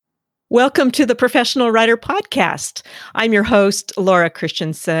Welcome to the Professional Writer Podcast. I'm your host, Laura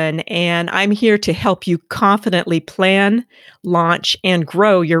Christensen, and I'm here to help you confidently plan, launch, and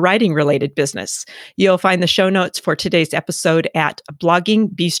grow your writing-related business. You'll find the show notes for today's episode at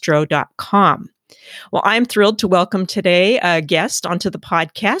bloggingbistro.com. Well, I'm thrilled to welcome today a guest onto the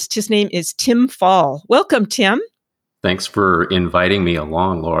podcast. His name is Tim Fall. Welcome, Tim. Thanks for inviting me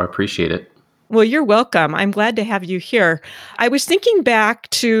along, Laura. Appreciate it. Well, you're welcome. I'm glad to have you here. I was thinking back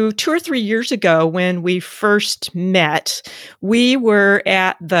to 2 or 3 years ago when we first met. We were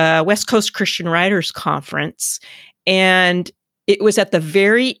at the West Coast Christian Writers Conference, and it was at the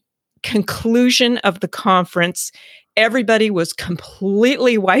very conclusion of the conference. Everybody was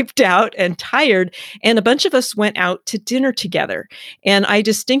completely wiped out and tired, and a bunch of us went out to dinner together. And I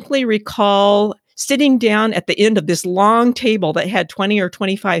distinctly recall sitting down at the end of this long table that had 20 or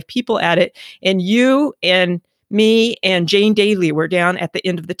 25 people at it, and you and me and Jane Daly were down at the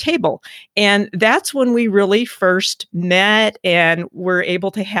end of the table. And that's when we really first met and were able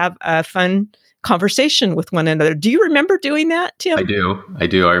to have a fun conversation with one another. Do you remember doing that, Tim? I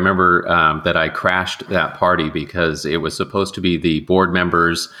do. I remember that I crashed that party because it was supposed to be the board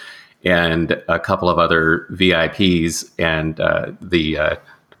members and a couple of other VIPs, and the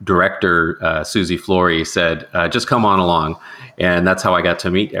director, Susie Flory, said, just come on along. And that's how I got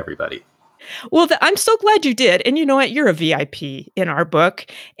to meet everybody. Well, I'm so glad you did. And you know what? You're a VIP in our book.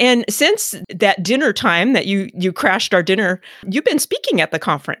 And since that dinner time that you crashed our dinner, you've been speaking at the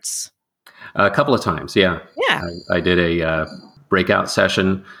conference. A couple of times, yeah. Yeah. I did a breakout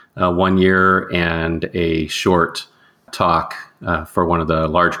session 1 year and a short talk for one of the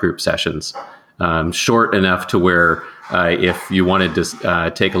large group sessions. Short enough to where if you wanted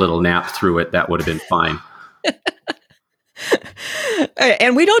to take a little nap through it, that would have been fine.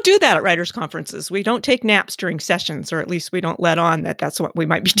 And we don't do that at writers' conferences. We don't take naps during sessions, or at least we don't let on that that's what we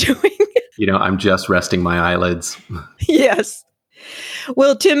might be doing. I'm just resting my eyelids. Yes.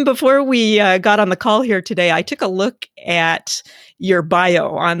 Well, Tim, before we got on the call here today, I took a look at your bio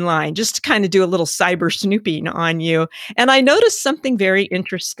online just to kind of do a little cyber snooping on you. And I noticed something very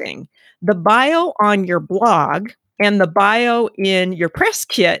interesting. The bio on your blog and the bio in your press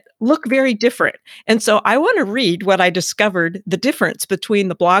kit look very different. And so I want to read what I discovered, the difference between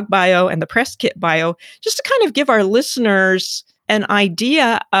the blog bio and the press kit bio, just to kind of give our listeners an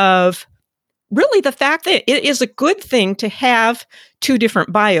idea of really the fact that it is a good thing to have two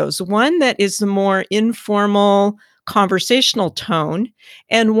different bios, one that is the more informal conversational tone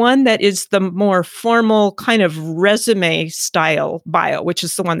and one that is the more formal kind of resume style bio, which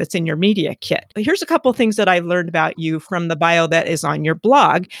is the one that's in your media kit. But here's a couple of things that I learned about you from the bio that is on your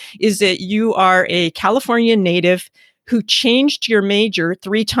blog, is that you are a California native who changed your major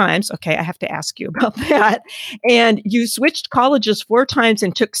 3 times. Okay, I have to ask you about that. And you switched colleges 4 times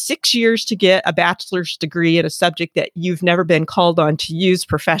and took 6 years to get a bachelor's degree in a subject that you've never been called on to use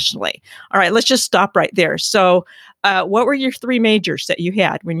professionally. All right, let's just stop right there. So what were your 3 majors that you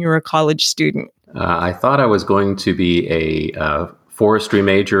had when you were a college student? I thought I was going to be a forestry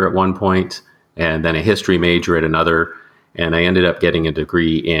major at one point, and then a history major at another, and I ended up getting a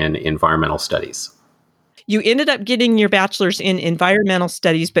degree in environmental studies. You ended up getting your bachelor's in environmental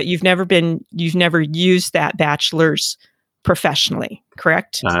studies, but you've never used that bachelor's professionally,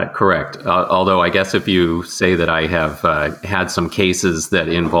 correct? Correct. Although I guess if you say that I have had some cases that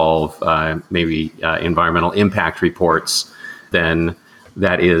involve maybe environmental impact reports, then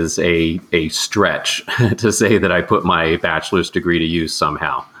that is a stretch to say that I put my bachelor's degree to use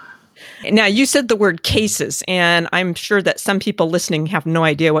somehow. Now, you said the word cases, and I'm sure that some people listening have no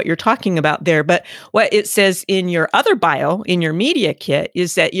idea what you're talking about there. But what it says in your other bio, in your media kit,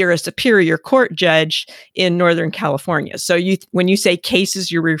 is that you're a Superior Court judge in Northern California. So when you say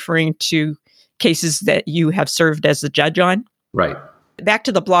cases, you're referring to cases that you have served as a judge on? Right. Back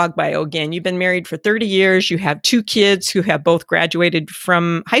to the blog bio again. You've been married for 30 years. You have 2 kids who have both graduated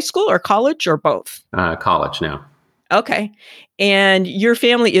from high school or college or both? College now. Okay. And your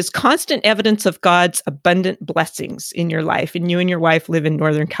family is constant evidence of God's abundant blessings in your life. And you and your wife live in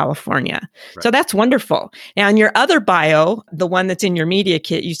Northern California. Right. So that's wonderful. Now, in your other bio, the one that's in your media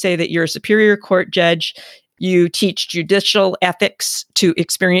kit, you say that you're a Superior Court judge. You teach judicial ethics to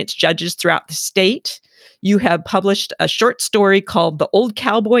experienced judges throughout the state. You have published a short story called The Old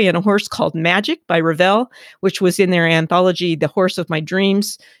Cowboy and a Horse Called Magic by Revell, which was in their anthology, The Horse of My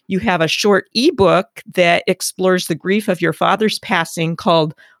Dreams. You have a short ebook that explores the grief of your father's passing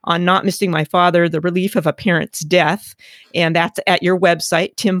called On Not Missing My Father, The Relief of a Parent's Death. And that's at your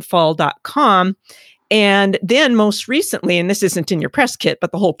website, timfall.com. And then most recently, and this isn't in your press kit,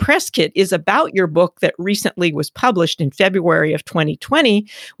 but the whole press kit is about your book that recently was published in February of 2020,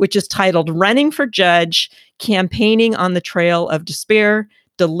 which is titled Running for Judge, Campaigning on the Trail of Despair,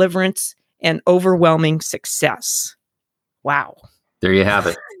 Deliverance, and Overwhelming Success. Wow. There you have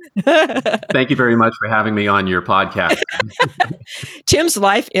it. Thank you very much for having me on your podcast. Tim's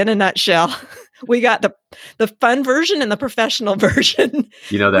life in a nutshell. We got the fun version and the professional version.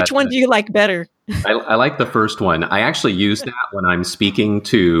 Which one do you like better? I like the first one. I actually use that when I'm speaking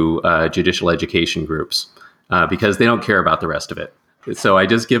to judicial education groups because they don't care about the rest of it. So I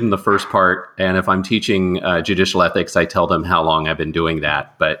just give them the first part. And if I'm teaching judicial ethics, I tell them how long I've been doing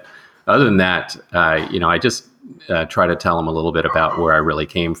that. But other than that, I just try to tell them a little bit about where I really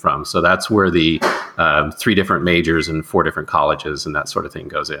came from. So that's where the 3 different majors and 4 different colleges and that sort of thing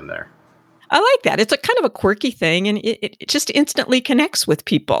goes in there. I like that. It's a kind of a quirky thing, and it just instantly connects with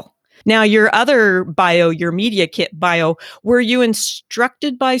people. Now, your other bio, your media kit bio, were you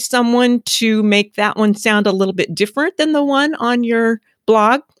instructed by someone to make that one sound a little bit different than the one on your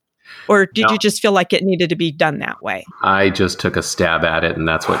blog? Or did you just feel like it needed to be done that way? I just took a stab at it, and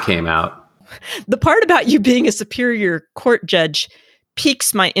that's what came out. The part about you being a superior court judge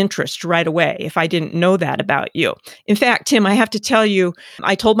piques my interest right away if I didn't know that about you. In fact, Tim, I have to tell you,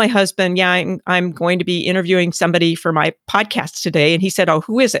 I told my husband, I'm going to be interviewing somebody for my podcast today. And he said, oh,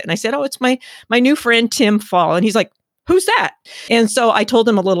 who is it? And I said, oh, it's my new friend, Tim Fall. And he's like, who's that? And so I told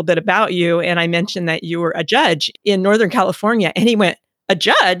him a little bit about you. And I mentioned that you were a judge in Northern California. And he went, a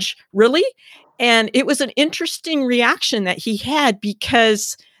judge? Really? And it was an interesting reaction that he had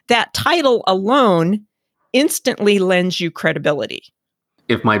because that title alone instantly lends you credibility.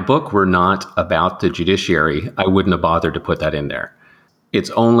 If my book were not about the judiciary, I wouldn't have bothered to put that in there. It's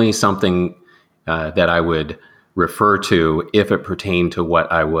only something that I would refer to if it pertained to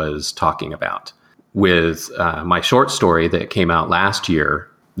what I was talking about. With my short story that came out last year,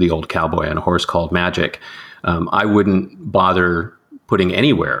 The Old Cowboy on a Horse Called Magic, I wouldn't bother putting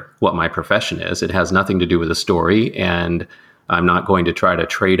anywhere what my profession is. It has nothing to do with the story, and I'm not going to try to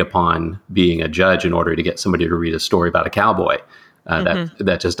trade upon being a judge in order to get somebody to read a story about a cowboy.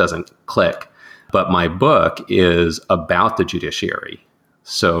 That just doesn't click. But my book is about the judiciary.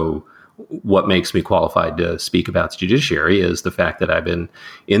 So what makes me qualified to speak about the judiciary is the fact that I've been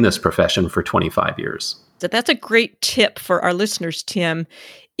in this profession for 25 years. So that's a great tip for our listeners, Tim,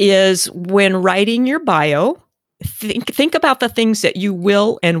 is when writing your bio, think about the things that you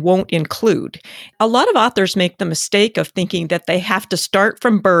will and won't include. A lot of authors make the mistake of thinking that they have to start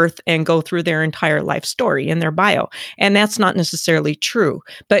from birth and go through their entire life story in their bio. And that's not necessarily true.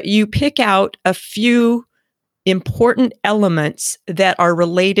 But you pick out a few important elements that are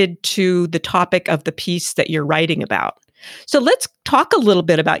related to the topic of the piece that you're writing about. So let's talk a little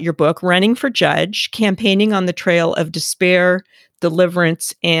bit about your book, Running for Judge, Campaigning on the Trail of Despair,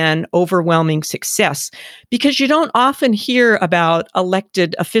 Deliverance, and Overwhelming Success, because you don't often hear about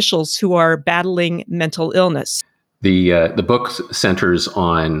elected officials who are battling mental illness. The book centers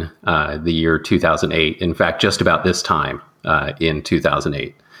on the year 2008. In fact, just about this time in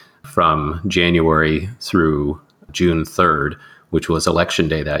 2008, from January through June 3rd, which was Election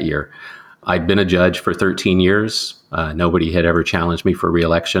Day that year. I'd been a judge for 13 years. Nobody had ever challenged me for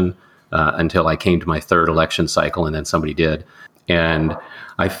re-election until I came to my 3rd election cycle, and then somebody did. And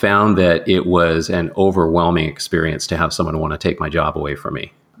I found that it was an overwhelming experience to have someone want to take my job away from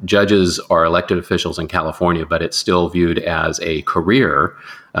me. Judges are elected officials in California, but it's still viewed as a career.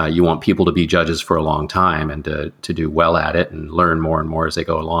 You want people to be judges for a long time and to do well at it and learn more and more as they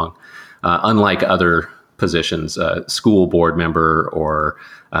go along. Unlike other positions, school board member or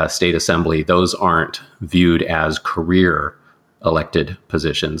state assembly, those aren't viewed as career elected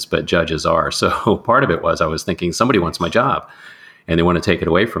positions, but judges are. So part of it was I was thinking somebody wants my job and they want to take it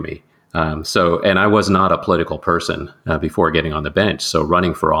away from me. And I was not a political person before getting on the bench. So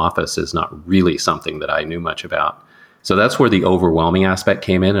running for office is not really something that I knew much about. So that's where the overwhelming aspect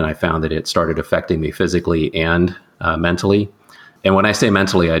came in. And I found that it started affecting me physically and mentally. And when I say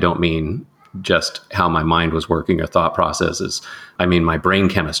mentally, I don't mean just how my mind was working or thought processes. I mean, my brain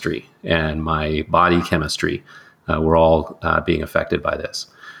chemistry and my body chemistry were all being affected by this.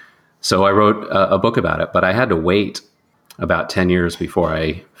 So I wrote a book about it, but I had to wait about 10 years before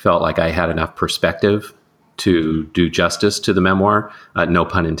I felt like I had enough perspective to do justice to the memoir. No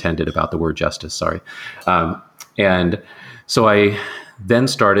pun intended about the word justice, sorry. And so I then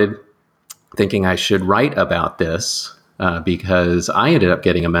started thinking I should write about this because I ended up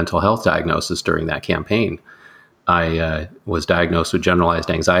getting a mental health diagnosis during that campaign. I was diagnosed with generalized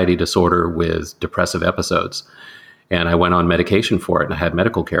anxiety disorder with depressive episodes. And I went on medication for it and I had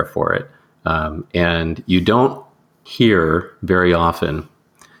medical care for it. And you don't hear very often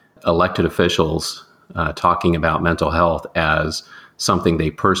elected officials talking about mental health as something they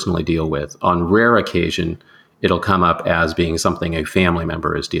personally deal with. On rare occasion, it'll come up as being something a family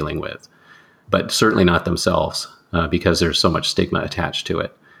member is dealing with, but certainly not themselves, because there's so much stigma attached to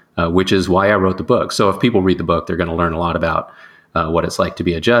it, which is why I wrote the book. So if people read the book, they're going to learn a lot about what it's like to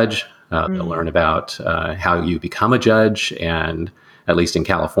be a judge. They'll learn about how you become a judge, and at least in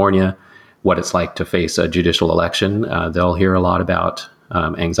California, what it's like to face a judicial election. They'll hear a lot about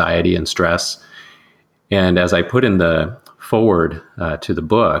anxiety and stress. And as I put in the forward to the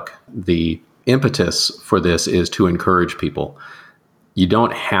book, the impetus for this is to encourage people. You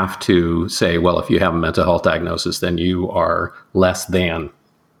don't have to say, well, if you have a mental health diagnosis, then you are less than,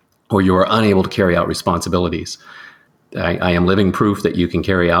 or you are unable to carry out responsibilities. I am living proof that you can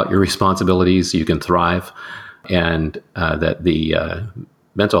carry out your responsibilities, you can thrive, and that the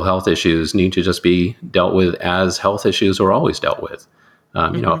mental health issues need to just be dealt with as health issues are always dealt with.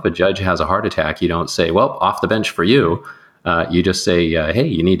 You know, if a judge has a heart attack, you don't say, well, off the bench for you. You just say, hey,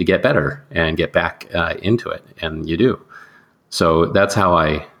 you need to get better and get back into it. And you do. So that's how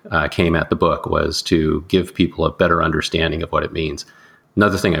I came at the book, was to give people a better understanding of what it means.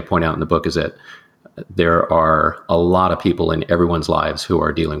 Another thing I point out in the book is that there are a lot of people in everyone's lives who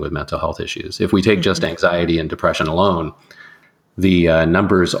are dealing with mental health issues. If we take just anxiety and depression alone, the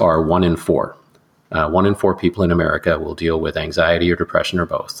numbers are 1 in 4. 1 in 4 people in America will deal with anxiety or depression or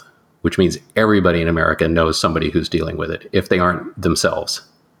both, which means everybody in America knows somebody who's dealing with it if they aren't themselves.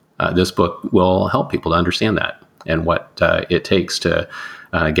 This book will help people to understand that and what it takes to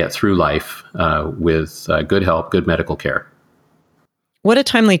get through life with good help, good medical care. What a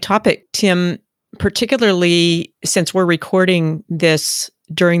timely topic, Tim, particularly since we're recording this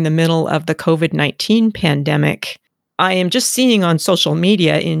during the middle of the COVID-19 pandemic. I am just seeing on social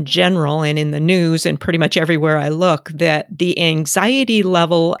media in general and in the news and pretty much everywhere I look that the anxiety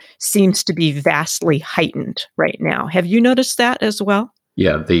level seems to be vastly heightened right now. Have you noticed that as well?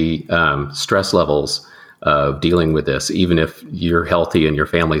 Yeah, the stress levels of dealing with this, even if you're healthy and your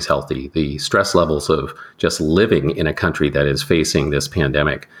family's healthy, the stress levels of just living in a country that is facing this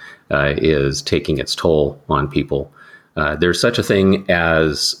pandemic is taking its toll on people. There's such a thing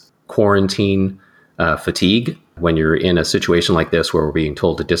as quarantine fatigue. When you're in a situation like this where we're being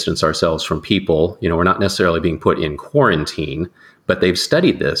told to distance ourselves from people, you know, we're not necessarily being put in quarantine, but they've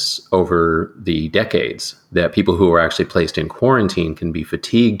studied this over the decades, that people who are actually placed in quarantine can be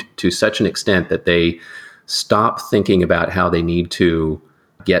fatigued to such an extent that they stop thinking about how they need to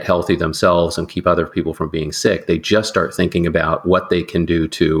get healthy themselves and keep other people from being sick. They just start thinking about what they can do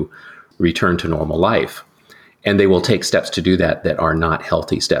to return to normal life. And they will take steps to do that that are not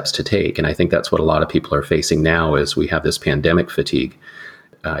healthy steps to take. And I think that's what a lot of people are facing now, is we have this pandemic fatigue.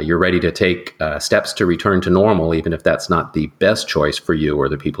 You're ready to take steps to return to normal, even if that's not the best choice for you or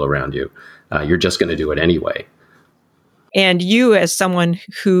the people around you. You're just going to do it anyway. And you, as someone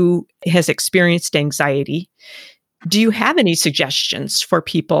who has experienced anxiety, do you have any suggestions for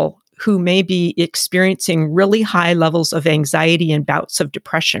people who may be experiencing really high levels of anxiety and bouts of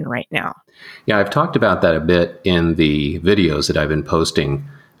depression right now? Yeah, I've talked about that a bit in the videos that I've been posting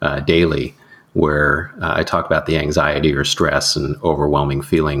daily, where I talk about the anxiety or stress and overwhelming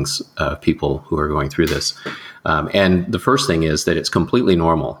feelings of people who are going through this. And the first thing is that it's completely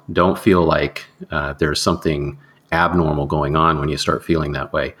normal. Don't feel like there's something abnormal going on when you start feeling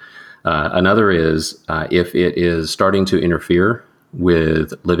that way. Another is if it is starting to interfere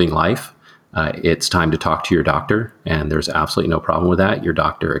with living life, it's time to talk to your doctor, and there's absolutely no problem with that. Your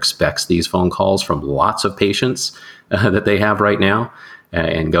doctor expects these phone calls from lots of patients that they have right now,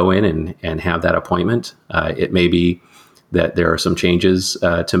 and go in and have that appointment. It may be that there are some changes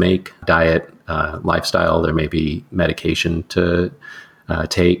to make, diet, lifestyle. There may be medication to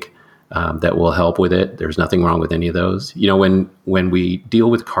take that will help with it. There's nothing wrong with any of those. You know, when we deal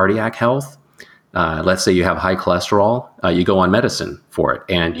with cardiac health, let's say you have high cholesterol, you go on medicine for it,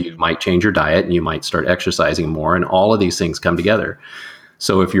 and you might change your diet and you might start exercising more, and all of these things come together.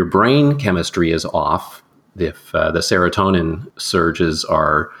 So if your brain chemistry is off, if the serotonin surges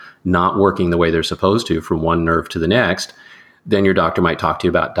are not working the way they're supposed to from one nerve to the next, then your doctor might talk to you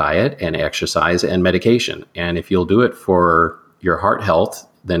about diet and exercise and medication. And if you'll do it for your heart health,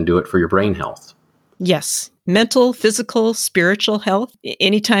 then do it for your brain health. Yes. Mental, physical, spiritual health.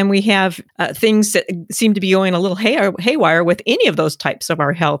 Anytime we have things that seem to be going a little haywire with any of those types of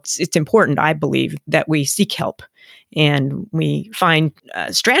our health, it's important, I believe, that we seek help and we find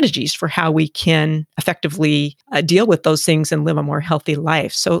strategies for how we can effectively deal with those things and live a more healthy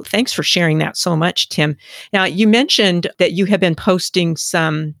life. So thanks for sharing that so much, Tim. Now, you mentioned that you have been posting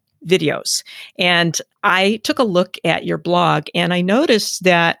some videos. And I took a look at your blog and I noticed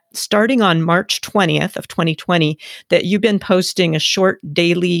that starting on March 20th of 2020, that you've been posting a short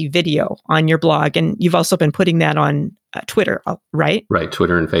daily video on your blog. And you've also been putting that on Twitter, right? Right,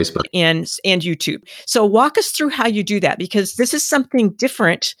 Twitter and Facebook. And YouTube. So walk us through how you do that, because this is something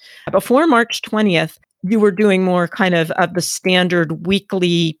different. Before March 20th, you were doing more kind of the standard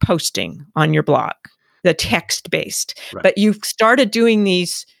weekly posting on your blog, the text-based. Right. But you've started doing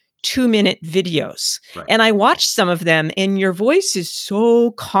these 2-minute videos. Right. And I watched some of them, and your voice is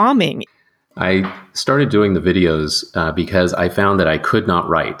so calming. I started doing the videos because I found that I could not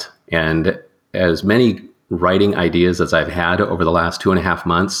write. And as many writing ideas as I've had over the last 2.5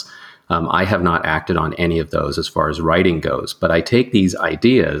 months, I have not acted on any of those as far as writing goes. But I take these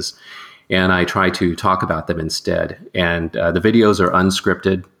ideas and I try to talk about them instead. And the videos are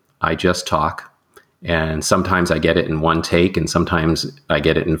unscripted. I just talk. And sometimes I get it in one take, and sometimes I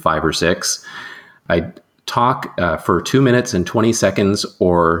get it in 5 or 6. I talk for 2 minutes and 20 seconds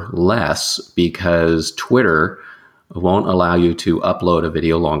or less because Twitter won't allow you to upload a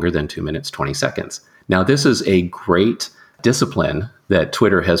video longer than 2 minutes, 20 seconds. Now, this is a great discipline that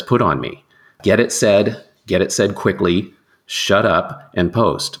Twitter has put on me. Get it said quickly, shut up, and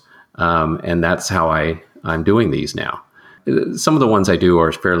post. And that's how I'm doing these now. Some of the ones I do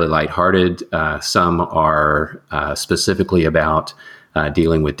are fairly lighthearted. Some are specifically about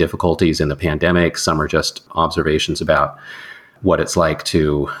dealing with difficulties in the pandemic. Some are just observations about what it's like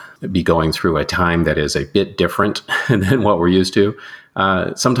to be going through a time that is a bit different than what we're used to.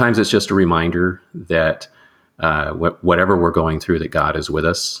 Sometimes it's just a reminder that whatever we're going through, that God is with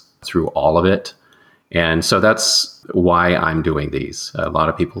us through all of it. And so that's why I'm doing these. A lot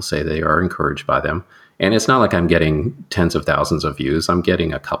of people say they are encouraged by them. And it's not like I'm getting tens of thousands of views. I'm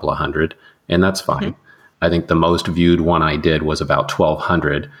getting a couple of hundred, and that's fine. Mm-hmm. I think the most viewed one I did was about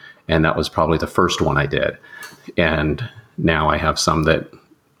 1,200, and that was probably the first one I did. And now I have some that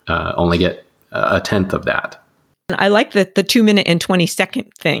only get a tenth of that. I like the 2 minute and 20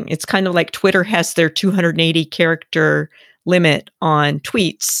 second thing. It's kind of like Twitter has their 280 character limit on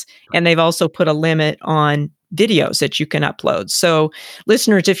tweets, and they've also put a limit on videos that you can upload. So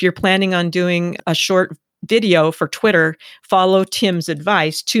listeners, if you're planning on doing a short video for Twitter, follow Tim's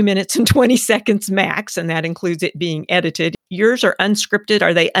advice, 2 minutes and 20 seconds max, and that includes it being edited. Yours are unscripted.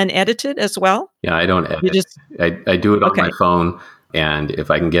 Are they unedited as well? Yeah, I don't edit. I do it on my phone, and if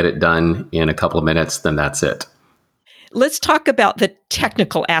I can get it done in a couple of minutes, then that's it. Let's talk about the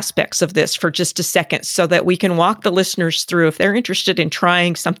technical aspects of this for just a second so that we can walk the listeners through, if they're interested in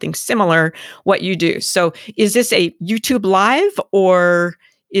trying something similar, what you do. So is this a YouTube Live, or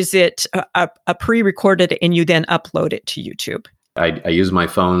is it a pre-recorded and you then upload it to YouTube? I use my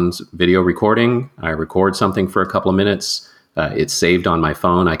phone's video recording. I record something for a couple of minutes. It's saved on my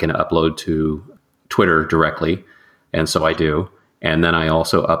phone. I can upload to Twitter directly, and so I do. And then I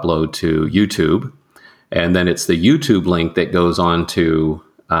also upload to YouTube. And then it's the YouTube link that goes on to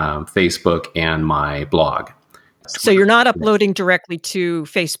Facebook and my blog. So you're not uploading directly to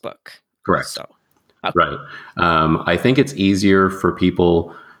Facebook? Correct. So, okay. Right. I think it's easier for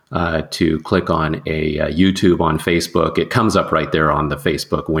people to click on a YouTube on Facebook. It comes up right there on the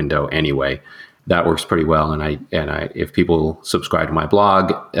Facebook window anyway. That works pretty well. And I if people subscribe to my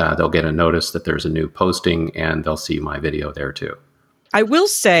blog, they'll get a notice that there's a new posting, and they'll see my video there too. I will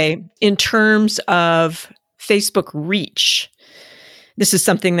say, in terms of Facebook reach, this is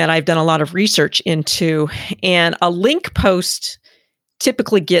something that I've done a lot of research into, and a link post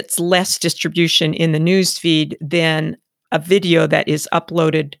typically gets less distribution in the newsfeed than a video that is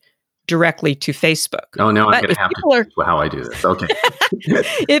uploaded directly to Facebook. Oh, no, I'm going to have to how I do this. Okay.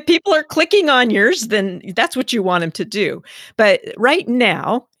 If people are clicking on yours, then that's what you want them to do. But right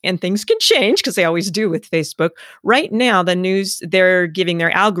now, and things can change because they always do with Facebook, right now, the news they're giving,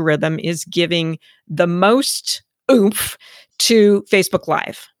 their algorithm is giving the most oomph to Facebook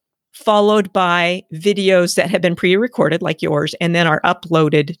Live, followed by videos that have been pre-recorded like yours and then are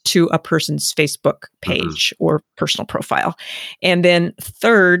uploaded to a person's Facebook page or personal profile. And then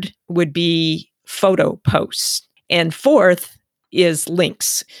third would be photo posts. And fourth is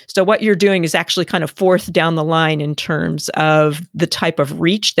links. So what you're doing is actually kind of fourth down the line in terms of the type of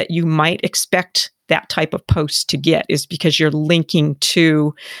reach that you might expect that type of post to get, is because you're linking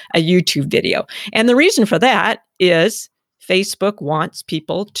to a YouTube video. And the reason for that is Facebook wants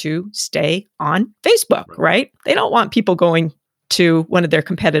people to stay on Facebook, right? They don't want people going to one of their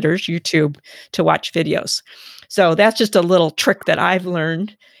competitors, YouTube, to watch videos. So that's just a little trick that I've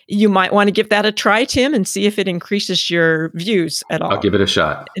learned. You might want to give that a try, Tim, and see if it increases your views at all. I'll give it a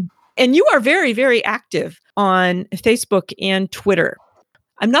shot. And you are very, very active on Facebook and Twitter.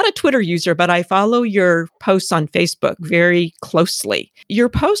 I'm not a Twitter user, but I follow your posts on Facebook very closely. Your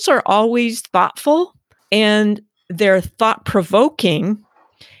posts are always thoughtful and they're thought provoking.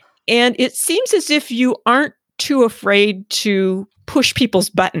 And it seems as if you aren't too afraid to push people's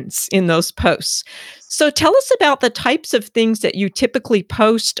buttons in those posts. So tell us about the types of things that you typically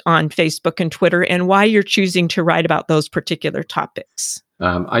post on Facebook and Twitter and why you're choosing to write about those particular topics.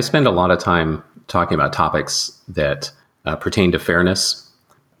 I spend a lot of time talking about topics that pertain to fairness,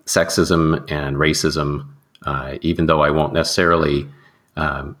 sexism, and racism, even though I won't necessarily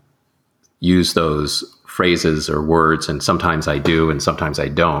use those phrases or words, and sometimes I do and sometimes I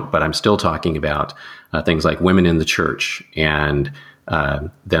don't, but I'm still talking about things like women in the church and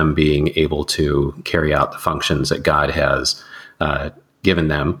them being able to carry out the functions that God has given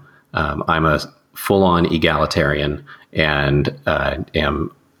them. I'm a full-on egalitarian and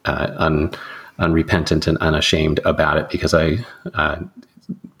am unrepentant and unashamed about it, because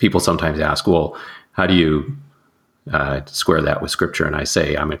people sometimes ask, well, how do you square that with Scripture? And I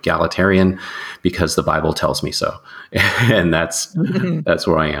say I'm egalitarian because the Bible tells me so, and that's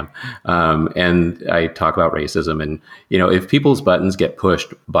where I am. And I talk about racism, and if people's buttons get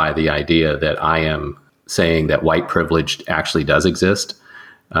pushed by the idea that I am saying that white privilege actually does exist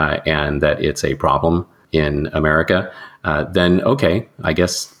and that it's a problem in America, then okay, I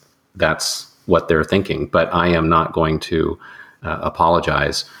guess that's what they're thinking. But I am not going to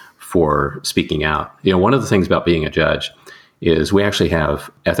apologize for speaking out. One of the things about being a judge is we actually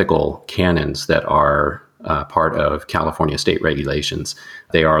have ethical canons that are part of California state regulations.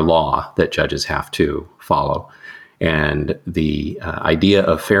 They are law that judges have to follow. And the idea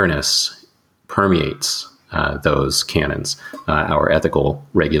of fairness permeates those canons, our ethical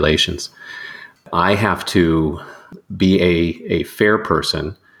regulations. I have to be a fair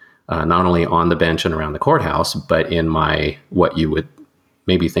person, not only on the bench and around the courthouse, but in my, what you would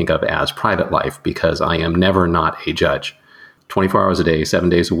maybe think of as private life, because I am never not a judge. 24 hours a day, 7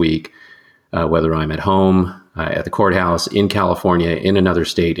 days a week, whether I'm at home, at the courthouse, in California, in another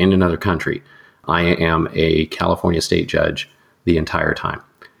state, in another country, I am a California state judge the entire time.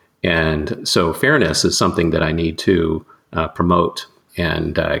 And so fairness is something that I need to promote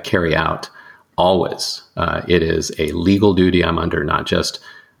and carry out always. It is a legal duty I'm under, not just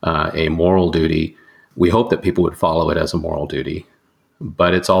a moral duty. We hope that people would follow it as a moral duty,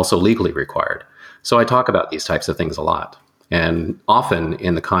 but it's also legally required. So I talk about these types of things a lot, and often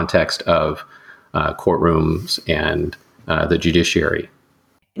in the context of courtrooms and the judiciary.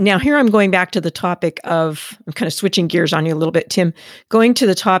 Now, here I'm going back to the topic of, I'm kind of switching gears on you a little bit, Tim, going to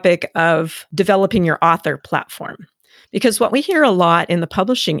the topic of developing your author platform. Because what we hear a lot in the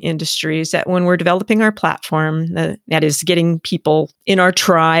publishing industry is that when we're developing our platform, that is getting people in our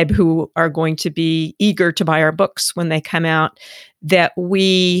tribe who are going to be eager to buy our books when they come out, that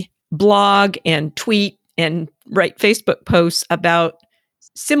we blog and tweet and write Facebook posts about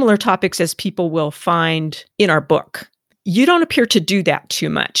similar topics as people will find in our book. You don't appear to do that too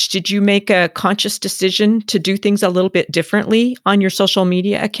much. Did you make a conscious decision to do things a little bit differently on your social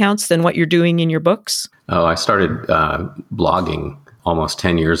media accounts than what you're doing in your books? Oh, I started blogging almost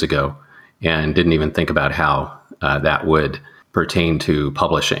 10 years ago and didn't even think about how that would pertain to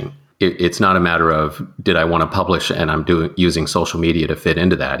publishing. It's not a matter of, did I want to publish and I'm using social media to fit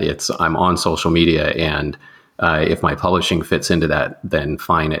into that. It's, I'm on social media, and if my publishing fits into that, then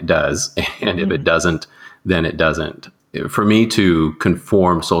fine, it does. And if it doesn't, then it doesn't. For me to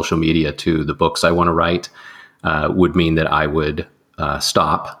conform social media to the books I want to write would mean that I would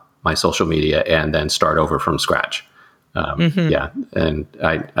stop my social media and then start over from scratch. Yeah, and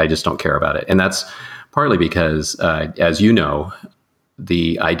I just don't care about it. And that's partly because, as you know,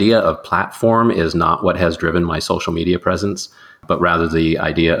 the idea of platform is not what has driven my social media presence, but rather the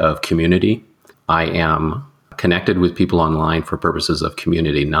idea of community. I am connected with people online for purposes of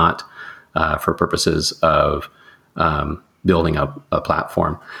community, not for purposes of building up a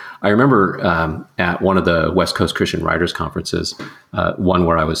platform. I remember at one of the West Coast Christian Writers Conferences, one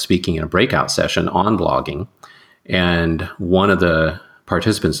where I was speaking in a breakout session on blogging, and one of the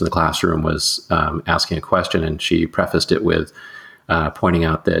participants in the classroom was asking a question, and she prefaced it with pointing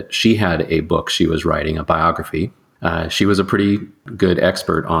out that she had a book she was writing, a biography. She was a pretty good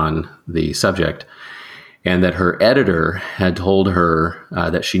expert on the subject, and that her editor had told her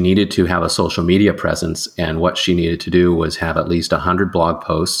that she needed to have a social media presence, and what she needed to do was have at least 100 blog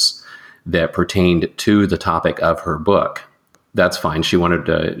posts that pertained to the topic of her book. That's fine. She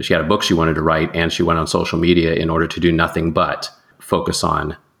had a book she wanted to write, and she went on social media in order to do nothing but focus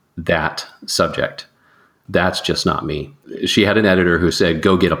on that subject. That's just not me. She had an editor who said,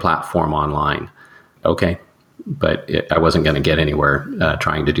 go get a platform online. Okay, but I wasn't going to get anywhere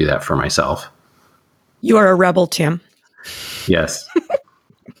trying to do that for myself. You are a rebel, Tim. Yes.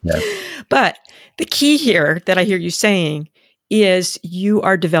 Yes. But the key here that I hear you saying is you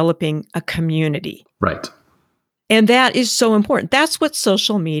are developing a community. Right. And that is so important. That's what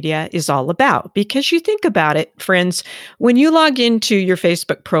social media is all about. Because you think about it, friends, when you log into your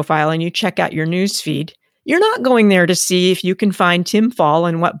Facebook profile and you check out your news feed, you're not going there to see if you can find Tim Fall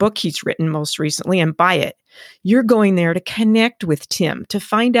and what book he's written most recently and buy it. You're going there to connect with Tim, to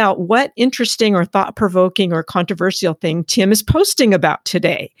find out what interesting or thought-provoking or controversial thing Tim is posting about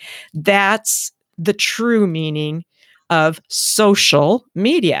today. That's the true meaning of social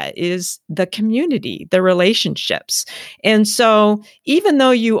media, is the community, the relationships. And so even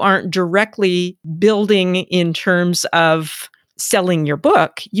though you aren't directly building in terms of selling your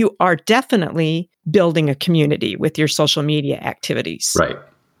book, you are definitely building a community with your social media activities. Right.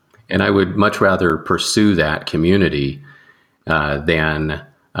 And I would much rather pursue that community than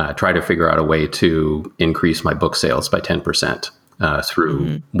try to figure out a way to increase my book sales by 10%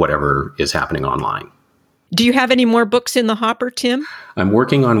 through whatever is happening online. Do you have any more books in the hopper, Tim? I'm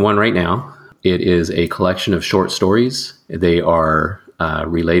working on one right now. It is a collection of short stories. They are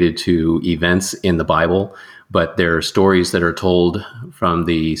related to events in the Bible, but they're stories that are told from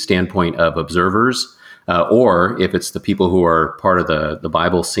the standpoint of observers, or if it's the people who are part of the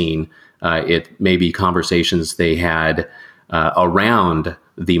Bible scene, it may be conversations they had around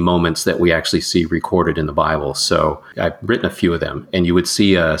the moments that we actually see recorded in the Bible. So I've written a few of them, and you would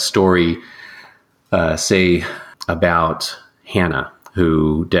see a story say about Hannah,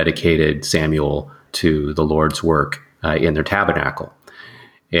 who dedicated Samuel to the Lord's work in their tabernacle.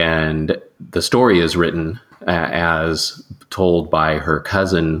 And the story is written as told by her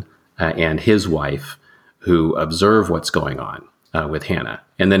cousin and his wife, who observe what's going on with Hannah.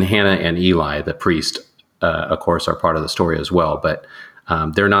 And then Hannah and Eli, the priest, of course, are part of the story as well, but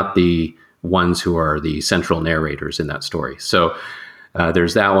they're not the ones who are the central narrators in that story. So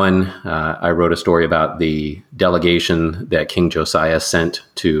there's that one. I wrote a story about the delegation that King Josiah sent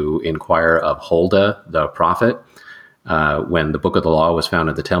to inquire of Huldah, the prophet. When the book of the law was found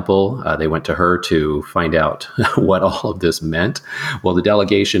at the temple, they went to her to find out what all of this meant. Well, the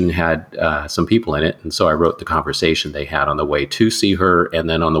delegation had some people in it, and so I wrote the conversation they had on the way to see her and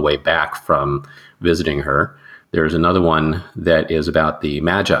then on the way back from visiting her. There's another one that is about the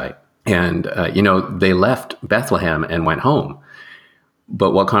Magi. And, they left Bethlehem and went home.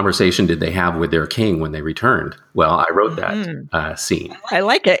 But what conversation did they have with their king when they returned? Well, I wrote that scene. I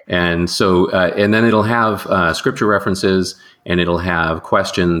like it. And so, and then it'll have scripture references, and it'll have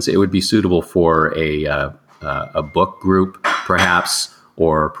questions. It would be suitable for a book group, perhaps,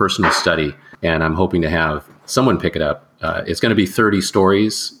 or personal study. And I'm hoping to have someone pick it up. It's going to be 30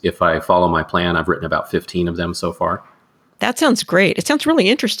 stories. If I follow my plan, I've written about 15 of them so far. That sounds great. It sounds really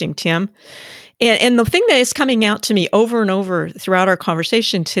interesting, Tim. And the thing that is coming out to me over and over throughout our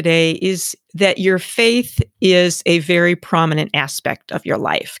conversation today is that your faith is a very prominent aspect of your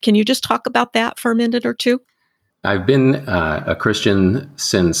life. Can you just talk about that for a minute or two? I've been a Christian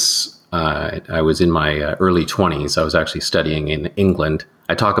since I was in my early 20s. I was actually studying in England.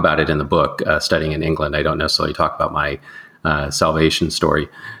 I talk about it in the book, studying in England. I don't necessarily talk about my salvation story.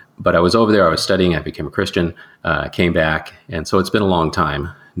 But I was over there, I was studying, I became a Christian, came back. And so it's been a long time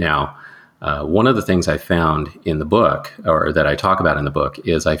now. One of the things I found in the book, or that I talk about in the book,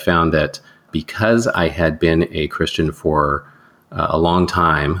 is I found that because I had been a Christian for a long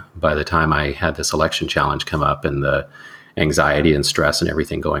time, by the time I had this election challenge come up and the anxiety and stress and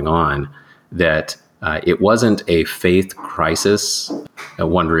everything going on, that it wasn't a faith crisis,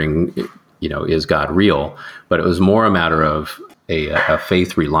 wondering, is God real? But it was more a matter of a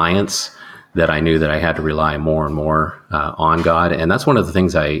faith reliance, that I knew that I had to rely more and more on God. And that's one of the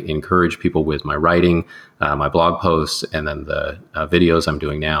things I encourage people with my writing, my blog posts, and then the videos I'm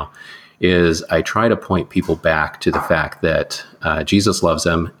doing now, is I try to point people back to the fact that Jesus loves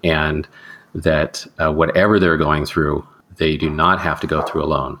them, and that whatever they're going through, they do not have to go through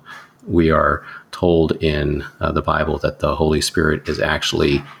alone. We are told in the Bible that the Holy Spirit is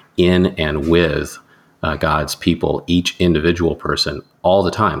actually in and with God's people, each individual person, all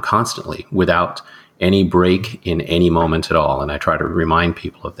the time, constantly, without any break in any moment at all. And I try to remind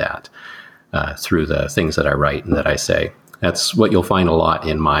people of that through the things that I write and that I say. That's what you'll find a lot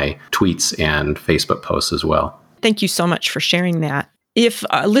in my tweets and Facebook posts as well. Thank you so much for sharing that. If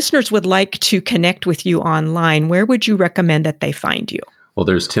listeners would like to connect with you online, where would you recommend that they find you? Well,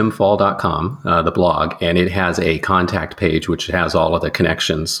 there's timfall.com, the blog, and it has a contact page which has all of the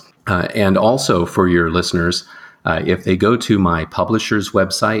connections. And also for your listeners, if they go to my publisher's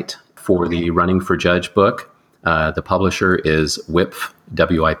website for the Running for Judge book, The publisher is WIPF,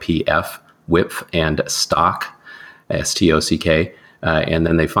 WIPF, WIPF and Stock, STOCK. And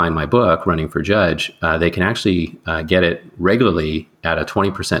then they find my book, Running for Judge. They can actually get it regularly at a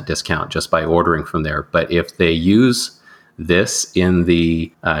 20% discount just by ordering from there. But if they use this in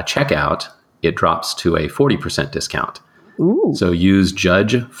the checkout, it drops to a 40% discount. Ooh. So use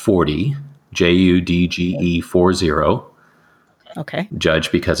Judge 40, JUDGE 40. Okay.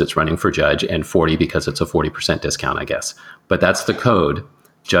 Judge because it's running for Judge, and 40 because it's a 40% discount, I guess. But that's the code,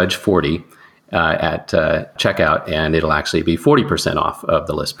 Judge 40. At checkout, and it'll actually be 40% off of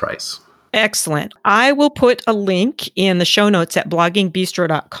the list price. Excellent. I will put a link in the show notes at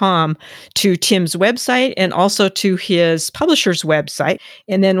bloggingbistro.com to Tim's website and also to his publisher's website.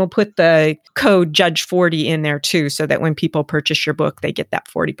 And then we'll put the code Judge40 in there too, so that when people purchase your book, they get that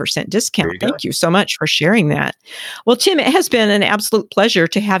 40% discount. Thank you so much for sharing that. Well, Tim, it has been an absolute pleasure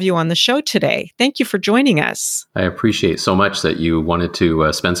to have you on the show today. Thank you for joining us. I appreciate so much that you wanted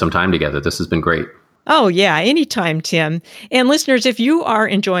to spend some time together. This has been great. Oh, yeah, anytime, Tim. And listeners, if you are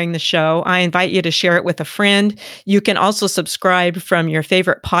enjoying the show, I invite you to share it with a friend. You can also subscribe from your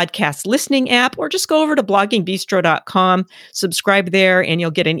favorite podcast listening app, or just go over to bloggingbistro.com, subscribe there, and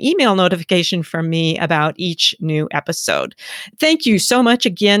you'll get an email notification from me about each new episode. Thank you so much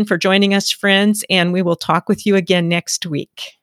again for joining us, friends, and we will talk with you again next week.